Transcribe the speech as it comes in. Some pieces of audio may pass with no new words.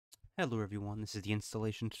Hello everyone, this is the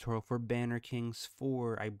installation tutorial for BannerKings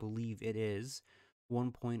 4, I believe it is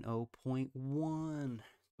 1.0.1.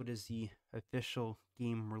 What is the official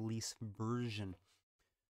game release version?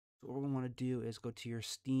 So what we want to do is go to your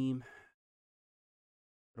Steam,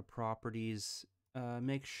 go to properties,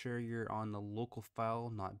 make sure you're on the local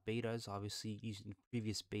file, not betas, obviously using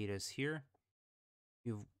previous betas here.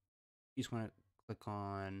 You just want to click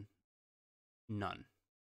on none.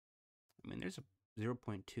 I mean, there's a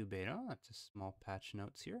 0.2 beta, that's a small patch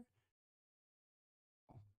notes here.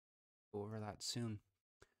 Go over that soon.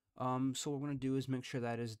 So what we're going to do is make sure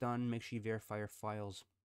that is done. Make sure you verify your files.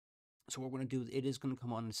 So what we're going to do is it is going to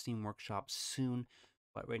come on the Steam Workshop soon,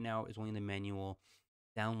 but right now it's only the manual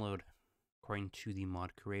download according to the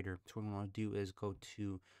mod creator. So what we want to do is go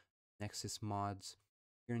to Nexus mods.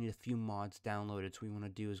 You're going to need a few mods downloaded. So what we want to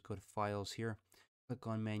do is go to files here, click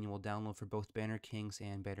on manual download for both BannerKings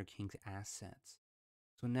and BannerKings assets.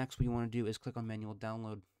 So next what you want to do is click on manual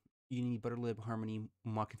download. You need Bannerlord, Harmony,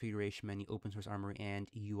 mod configuration menu, open source armory, and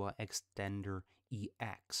UI extender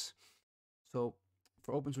EX. So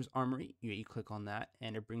for open source armory, you click on that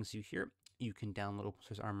and it brings you here. You can download open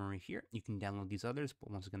source armory here. You can download these others,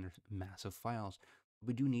 but once again, there's massive files.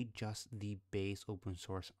 We do need just the base open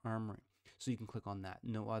source armory. So you can click on that.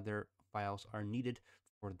 No other files are needed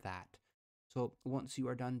for that. So once you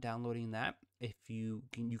are done downloading that, if you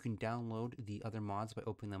can download the other mods by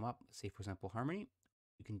opening them up. Say for example, Harmony.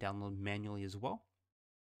 You can download manually as well.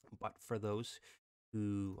 But for those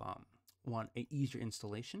who want an easier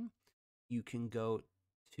installation, you can go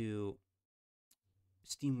to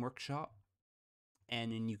Steam Workshop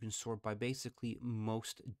and then you can sort by basically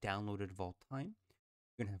most downloaded of all time.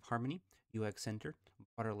 You're going to have Harmony, UX Center,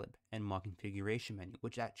 Bannerlord, and mod configuration menu,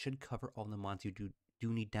 which that should cover all the mods you do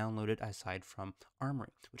need downloaded aside from Armory,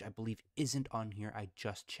 which I believe isn't on here. I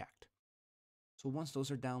just checked. So once those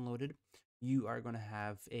are downloaded, you are going to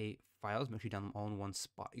have files. Make sure you download them all in one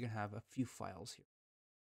spot. You're going to have a few files here.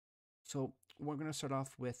 So we're going to start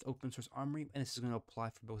off with open source armory, and this is going to apply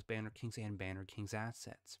for both BannerKings and BannerKings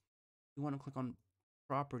assets. You want to click on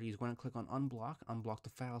properties. You want to click on unblock the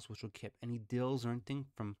files, which will keep any dills or anything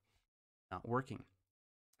from not working.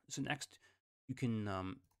 So next, you can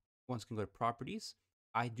once again go to properties.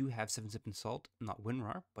 I do have 7-zip installed, not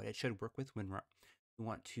WinRAR, but it should work with WinRAR. You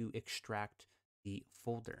want to extract the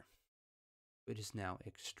folder. It is now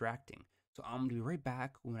extracting. So I'm going to be right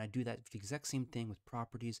back when I do that, the exact same thing with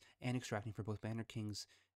properties and extracting for both BannerKings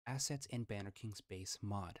assets and BannerKings base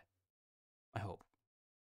mod. I hope.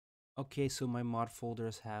 Okay, so my mod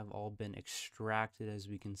folders have all been extracted, as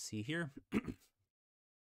we can see here.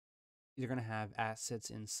 They're going to have assets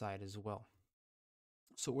inside as well.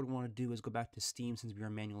 So what we want to do is go back to Steam since we are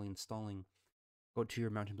manually installing. Go to your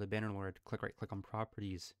Mountain Blade Bannerlord, click on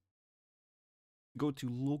properties. Go to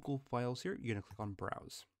local files here, you're going to click on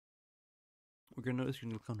browse. We're going to notice you're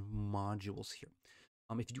going to click on modules here.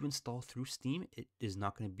 If you do install through Steam, it is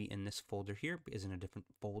not going to be in this folder here, but is in a different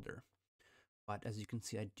folder. But as you can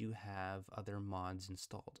see, I do have other mods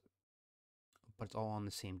installed, but it's all on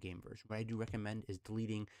the same game version. What I do recommend is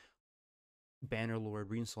deleting Bannerlord,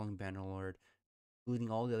 reinstalling Bannerlord,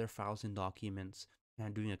 deleting all the other files and documents,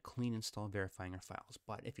 and doing a clean install, verifying your files.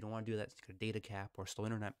 But if you don't want to do that, it's got a data cap or slow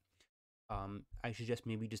internet, I suggest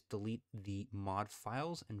maybe just delete the mod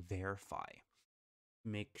files and verify.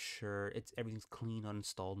 Make sure everything's clean,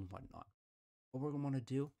 uninstalled, and whatnot. What we're going to want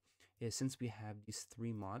to do is, since we have these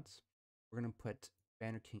 3 mods, we're going to put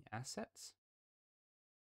BannerKing assets.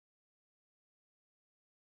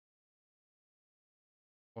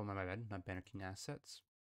 Oh, my bad, not BannerKing assets.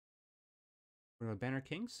 We're going to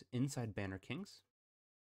BannerKings, inside BannerKings.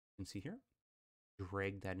 You can see here.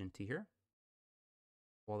 Drag that into here.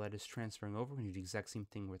 While that is transferring over, we're going to do the exact same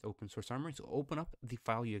thing with open source armory. So open up the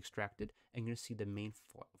file you extracted, and you're going to see the main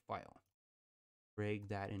file. Drag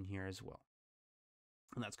that in here as well.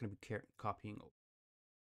 And that's going to be copying over.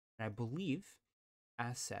 And I believe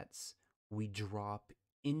assets we drop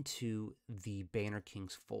into the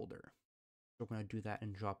BannerKings folder. So we're going to do that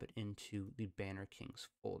and drop it into the BannerKings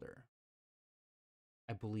folder.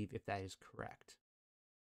 I believe if that is correct.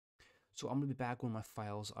 So I'm going to be back when my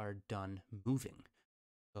files are done moving.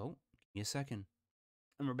 So give me a second.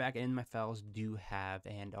 And we're back, and my files do have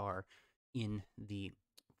and are in the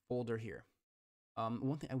folder here.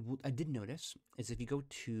 One thing I did notice is if you go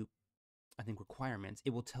to, I think, requirements,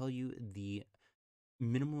 it will tell you the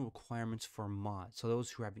minimum requirements for mods. So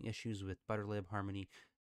those who are having issues with Bannerlord, Harmony,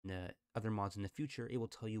 and the other mods in the future, it will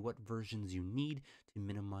tell you what versions you need to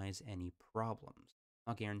minimize any problems.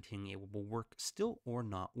 Not guaranteeing it will work still or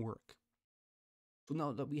not work. So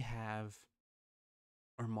now that we have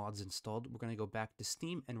our mods installed, we're going to go back to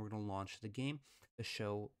Steam and we're going to launch the game to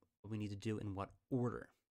show what we need to do in what order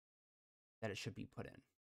that it should be put in.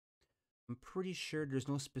 I'm pretty sure there's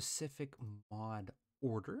no specific mod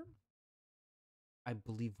order. I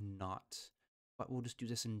believe not, but we'll just do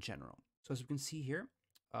this in general. So as we can see here,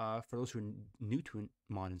 for those who are new to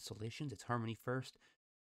mod installations, it's Harmony first.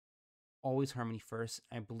 Always Harmony first.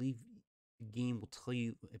 I believe the game will tell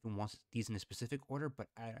you if it wants these in a specific order, but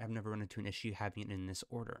I've never run into an issue having it in this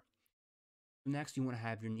order. Next, you want to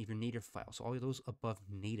have your native files, so all of those above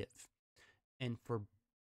native. And for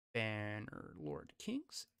Bannerlord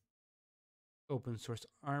Kings, open source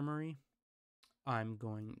armory, I'm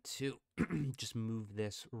going to just move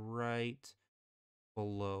this right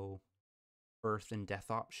below birth and death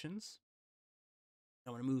options.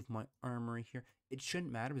 I want to move my armory here. It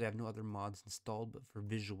shouldn't matter because I have no other mods installed, but for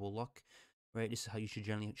visual look, right, this is how you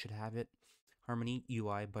generally should have it. Harmony,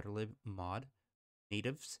 UI, Butterlib, mod,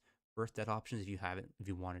 natives, birth death options if you have it, if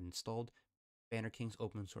you want it installed. BannerKings,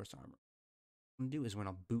 open source armor. What I'm going to do is we're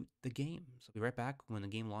going to boot the game. So I'll be right back when the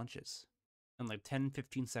game launches. And like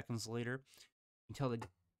 10-15 seconds later, you can tell the,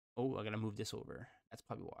 oh, I got to move this over. That's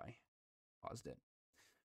probably why I paused it.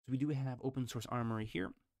 So we do have open source armory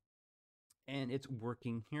here. And it's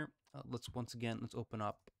working here. Let's open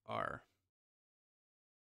up our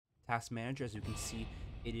task manager. As you can see,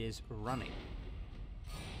 it is running.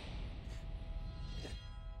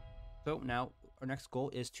 So now our next goal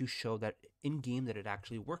is to show that in game that it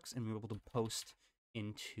actually works and we're able to post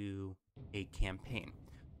into a campaign.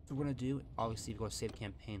 So we're going to do, obviously, go save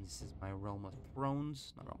campaign. This is my Warhammer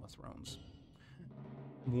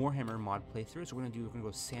mod playthrough. So we're going to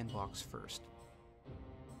go sandbox first.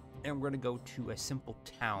 And we're going to go to a simple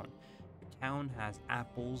town. If the town has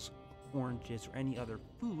apples, oranges, or any other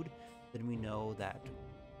food, then we know that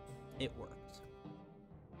it works.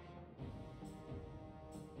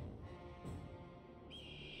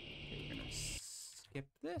 Okay, we're going to skip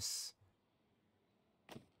this.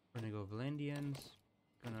 We're going to go Valandians.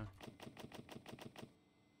 Going to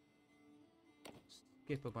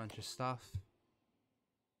skip a bunch of stuff.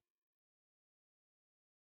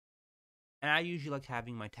 And I usually like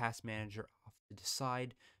having my task manager off to the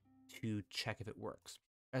side to check if it works.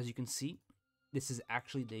 As you can see, this is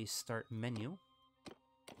actually the start menu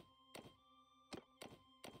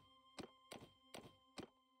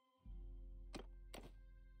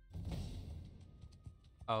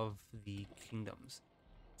of the kingdoms.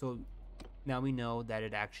 So now we know that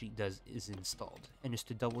it actually is installed. And just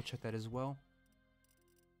to double check that as well,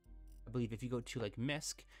 I believe if you go to like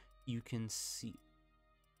Misc, you can see,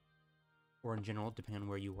 or in general, depending on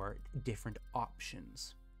where you are, different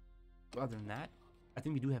options. Other than that, I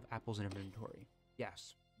think we do have apples in inventory.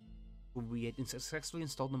 Yes. We had successfully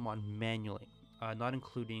installed the mod manually, not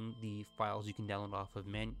including the files you can download off of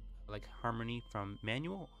like Harmony from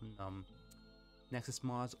manual on Nexus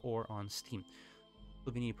mods or on Steam. If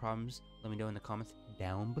you have any problems, let me know in the comments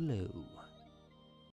down below.